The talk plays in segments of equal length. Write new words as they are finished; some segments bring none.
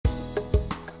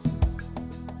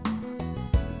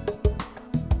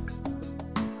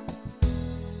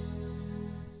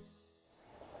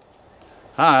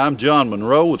Hi, I'm John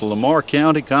Monroe with the Lamar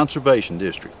County Conservation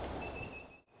District.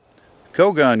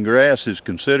 Cogongrass is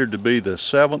considered to be the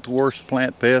 7th worst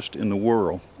plant pest in the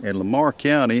world, and Lamar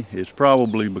County has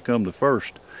probably become the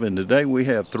first. And today we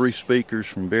have 3 speakers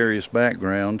from various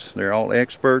backgrounds. They're all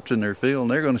experts in their field, and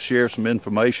they're going to share some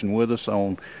information with us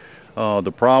on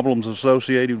the problems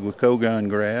associated with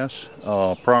cogongrass,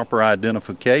 proper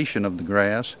identification of the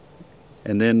grass,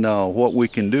 and then what we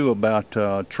can do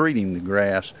about treating the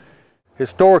grass.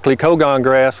 Historically,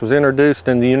 cogongrass was introduced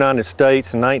in the United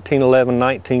States in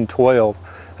 1911-1912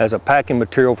 as a packing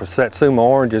material for Satsuma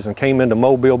oranges and came into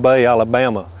Mobile Bay,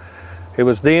 Alabama. It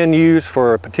was then used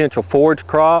for a potential forage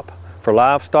crop for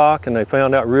livestock, and they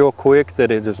found out real quick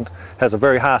that it has a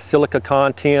very high silica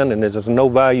content and there's no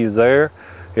value there.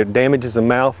 It damages the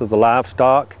mouth of the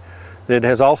livestock. It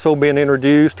has also been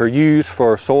introduced or used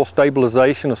for soil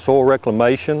stabilization or soil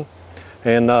reclamation,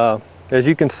 and as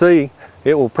you can see,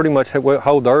 it will pretty much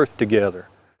hold the earth together.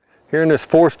 Here in this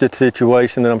forested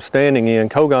situation that I'm standing in,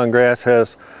 cogongrass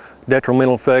has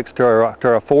detrimental effects to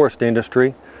our forest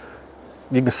industry.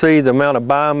 You can see the amount of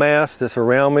biomass that's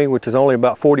around me, which is only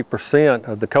about 40%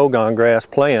 of the cogongrass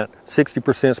plant.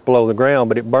 60% is below the ground,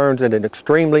 but it burns at an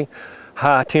extremely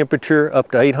high temperature, up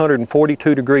to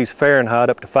 842 degrees Fahrenheit,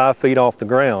 up to 5 feet off the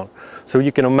ground. So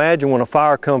you can imagine when a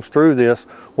fire comes through this,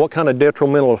 what kind of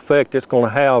detrimental effect it's going to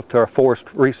have to our forest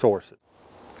resources.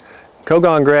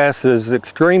 Cogongrass is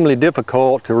extremely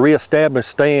difficult to reestablish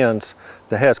stands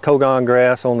that has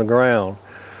cogongrass on the ground.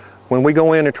 When we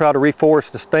go in and try to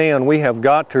reforest the stand, we have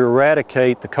got to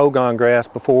eradicate the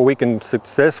cogongrass before we can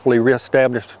successfully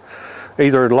reestablish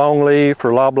either longleaf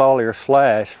or loblolly or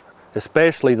slash,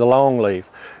 especially the longleaf.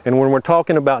 And when we're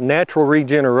talking about natural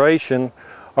regeneration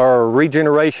or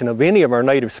regeneration of any of our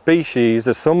native species,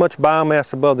 there's so much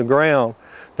biomass above the ground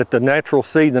that the natural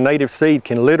seed, the native seed,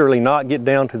 can literally not get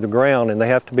down to the ground, and they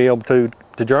have to be able to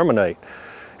germinate.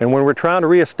 And when we're trying to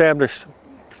reestablish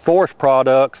forest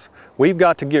products, we've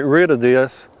got to get rid of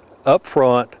this up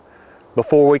front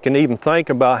before we can even think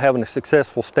about having a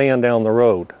successful stand down the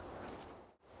road.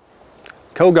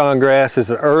 Cogongrass is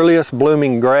the earliest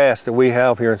blooming grass that we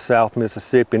have here in South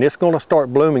Mississippi, and it's going to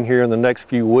start blooming here in the next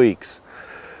few weeks.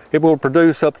 It will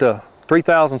produce up to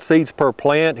 3,000 seeds per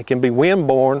plant. It can be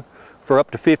windborne for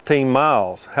up to 15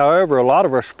 miles. However, a lot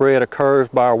of our spread occurs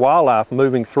by our wildlife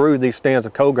moving through these stands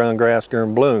of cogongrass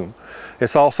during bloom.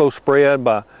 It's also spread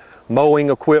by mowing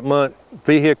equipment,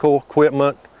 vehicle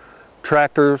equipment,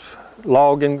 tractors,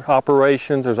 logging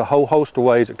operations. There's a whole host of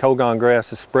ways that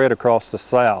cogongrass is spread across the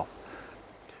South.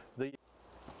 The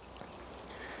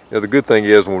good thing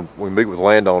is when we meet with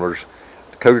landowners,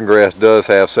 cogongrass does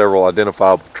have several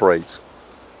identifiable traits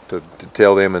to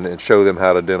tell them and show them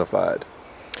how to identify it.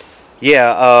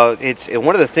 Yeah, it's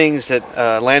one of the things that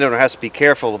a landowner has to be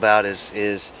careful about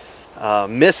is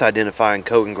misidentifying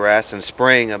cogongrass and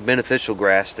spraying a beneficial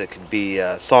grass that could be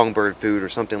songbird food or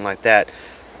something like that.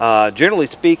 Generally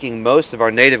speaking, most of our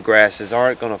native grasses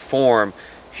aren't going to form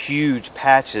huge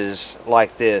patches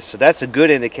like this, so that's a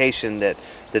good indication that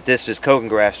this is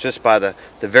cogongrass just by the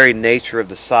very nature of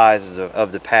the size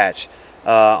of the patch.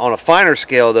 On a finer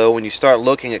scale, though, when you start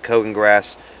looking at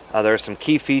cogongrass, there are some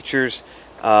key features.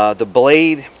 The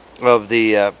blade of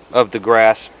the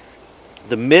grass,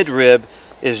 the midrib,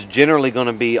 is generally going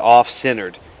to be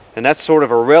off-centered, and that's sort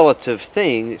of a relative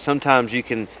thing. Sometimes you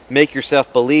can make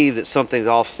yourself believe that something's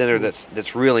off-centered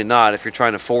that's really not if you're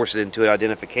trying to force it into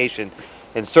identification.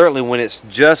 And certainly when it's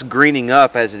just greening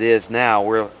up as it is now,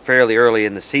 we're fairly early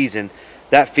in the season,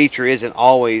 that feature isn't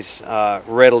always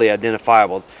readily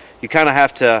identifiable. You kind of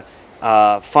have to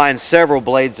find several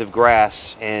blades of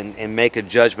grass and make a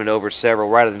judgment over several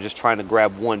rather than just trying to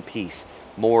grab one piece.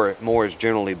 More is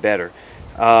generally better.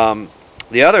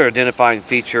 The other identifying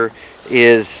feature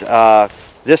is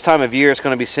this time of year it's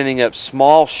going to be sending up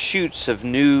small shoots of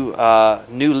new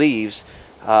leaves,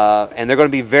 and they're going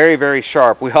to be very, very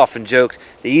sharp. We often joke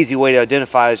the easy way to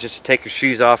identify is just to take your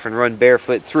shoes off and run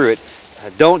barefoot through it.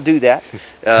 Don't do that,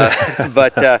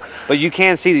 but you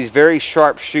can see these very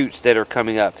sharp shoots that are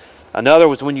coming up. Another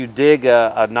was when you dig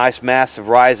a nice mass of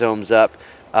rhizomes up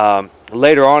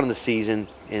later on in the season,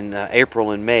 in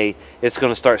April and May, it's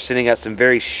going to start sending out some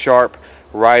very sharp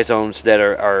rhizomes that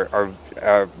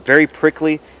are very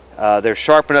prickly. They're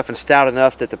sharp enough and stout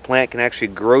enough that the plant can actually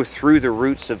grow through the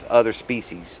roots of other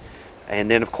species. And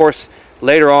then, of course,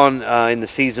 later on in the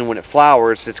season when it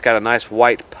flowers, it's got a nice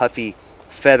white, puffy,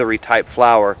 feathery type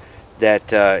flower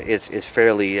that is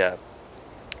fairly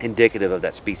indicative of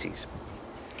that species.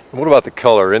 And what about the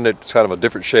color? Isn't it kind of a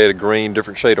different shade of green,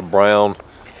 different shade of brown?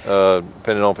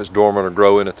 depending on if it's dormant or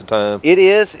growing at the time? It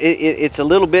is. It's a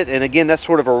little bit, and again, that's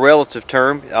sort of a relative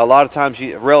term. A lot of times,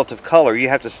 relative color, you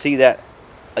have to see that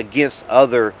against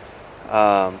other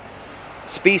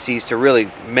species to really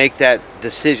make that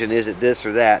decision. Is it this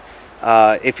or that?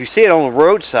 If you see it on the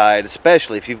roadside,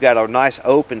 especially if you've got a nice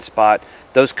open spot,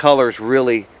 those colors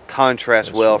really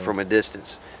contrast well from a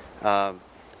distance.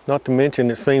 Not to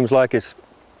mention, it seems like it's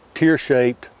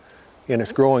tear-shaped in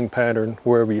its growing pattern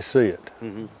wherever you see it.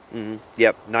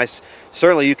 Yep, nice.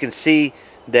 Certainly you can see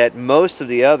that most of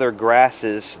the other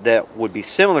grasses that would be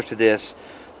similar to this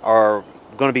are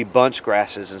going to be bunch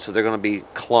grasses, and so they're going to be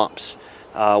clumps,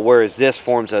 whereas this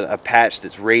forms a patch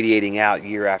that's radiating out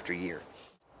year after year.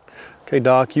 Okay,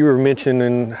 Doc, you were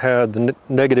mentioning how the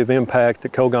negative impact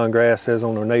that Cogongrass has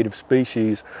on our native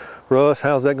species. Russ,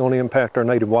 how's that going to impact our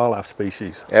native wildlife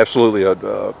species? Absolutely,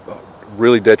 a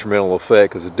really detrimental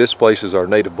effect because it displaces our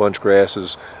native bunch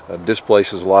grasses,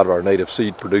 displaces a lot of our native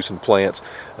seed producing plants.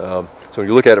 So when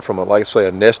you look at it from a, like I say,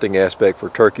 a nesting aspect for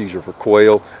turkeys or for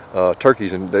quail,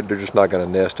 turkeys, and they're just not going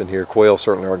to nest in here. Quail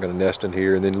certainly aren't going to nest in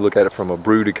here. And then you look at it from a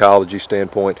brood ecology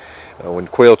standpoint. When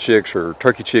quail chicks or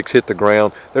turkey chicks hit the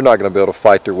ground, they're not going to be able to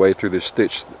fight their way through this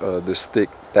thick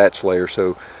thatch layer.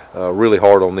 So really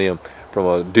hard on them. From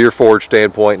a deer forage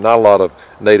standpoint, not a lot of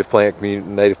native plants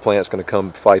going to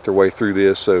come fight their way through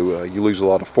this. So you lose a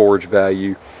lot of forage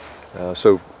value.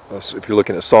 If you're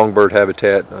looking at songbird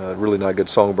habitat, really not good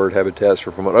songbird habitats.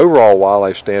 From an overall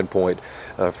wildlife standpoint,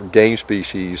 from game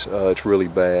species, it's really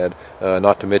bad.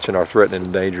 Not to mention our threatened and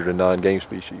endangered and non-game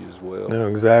species as well. No,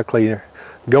 exactly.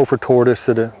 Gopher tortoise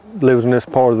that lives in this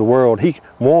part of the world, he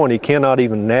cannot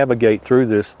even navigate through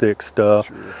this thick stuff.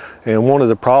 Sure. And one of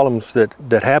the problems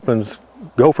that happens,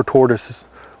 gopher tortoises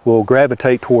will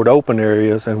gravitate toward open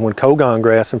areas, and when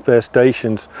Cogongrass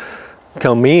infestations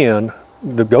come in,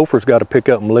 the gopher's got to pick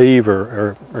up and leave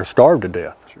or starve to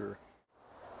death. Sure.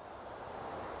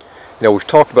 Now, we've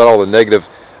talked about all the negative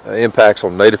impacts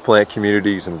on native plant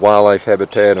communities and wildlife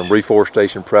habitat and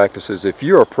reforestation practices. If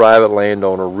you're a private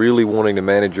landowner really wanting to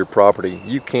manage your property,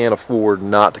 you can't afford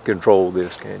not to control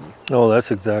this, can you? Oh,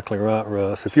 that's exactly right,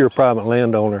 Russ. If you're a private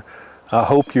landowner, I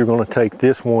hope you're going to take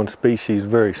this one species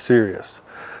very serious.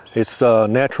 Its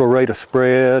natural rate of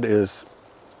spread is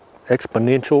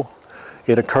exponential.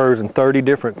 It occurs in 30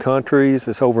 different countries.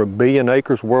 It's over 1 billion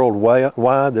acres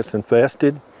worldwide that's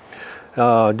infested.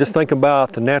 Just think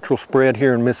about the natural spread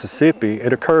here in Mississippi.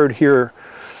 It occurred here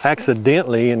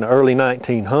accidentally in the early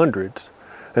 1900s.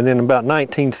 And then about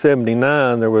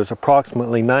 1979, there was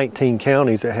approximately 19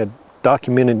 counties that had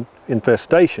documented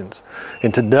infestations.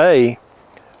 And today,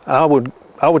 I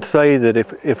would say that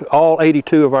if all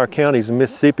 82 of our counties in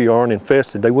Mississippi aren't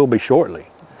infested, they will be shortly.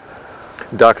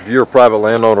 Doc, if you're a private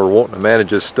landowner wanting to manage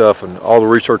this stuff and all the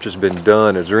research has been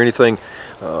done, is there anything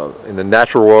in the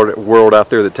natural world out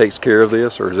there that takes care of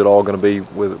this, or is it all going to be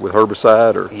with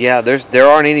herbicide? Or? Yeah, there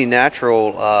aren't any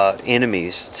natural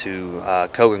enemies to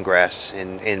Cogongrass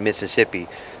in Mississippi.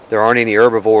 There aren't any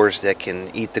herbivores that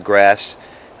can eat the grass.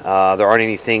 There aren't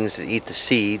any things that eat the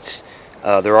seeds.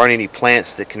 There aren't any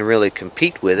plants that can really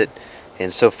compete with it.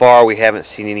 And so far, we haven't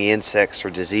seen any insects or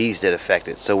disease that affect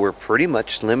it. So we're pretty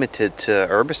much limited to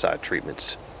herbicide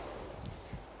treatments.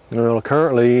 Well,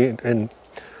 currently in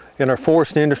our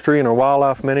forest industry and our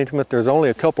wildlife management, there's only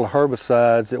a couple of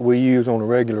herbicides that we use on a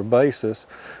regular basis.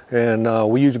 And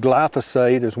we use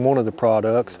glyphosate as one of the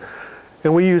products.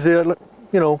 And we use it,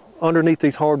 underneath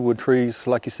these hardwood trees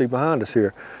like you see behind us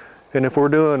here. And if we're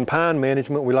doing pine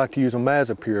management, we like to use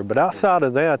imazapyr. But outside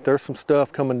of that, there's some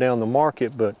stuff coming down the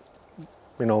market, but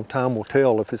time will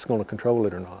tell if it's going to control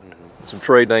it or not. Some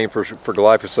trade name for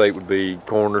glyphosate would be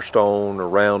Cornerstone or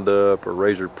Roundup or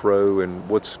Razor Pro, and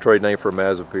what's the trade name for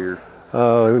imazapyr?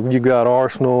 You've got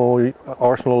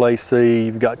Arsenal AC,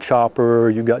 you've got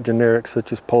Chopper, you've got generics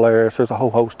such as Polaris. There's a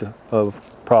whole host of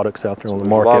products out there on the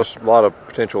market. A lot of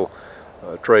potential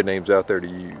trade names out there to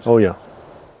use. Oh yeah.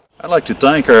 I'd like to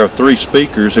thank our 3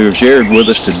 speakers who have shared with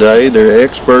us today. They're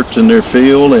experts in their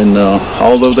field, and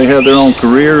although they have their own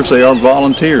careers, they are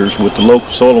volunteers with the local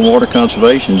Soil and Water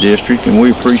Conservation District, and we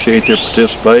appreciate their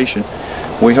participation.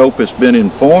 We hope it's been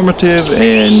informative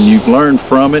and you've learned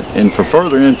from it, and for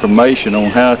further information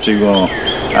on how to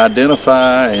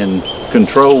identify and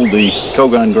control the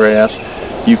Cogongrass,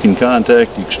 you can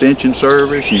contact the Extension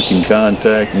Service, you can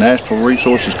contact Natural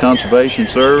Resources Conservation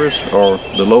Service, or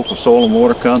the local Soil and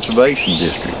Water Conservation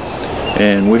District.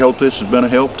 And we hope this has been a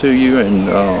help to you,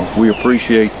 and we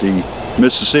appreciate the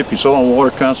Mississippi Soil and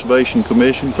Water Conservation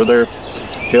Commission for their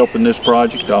help in this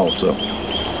project also.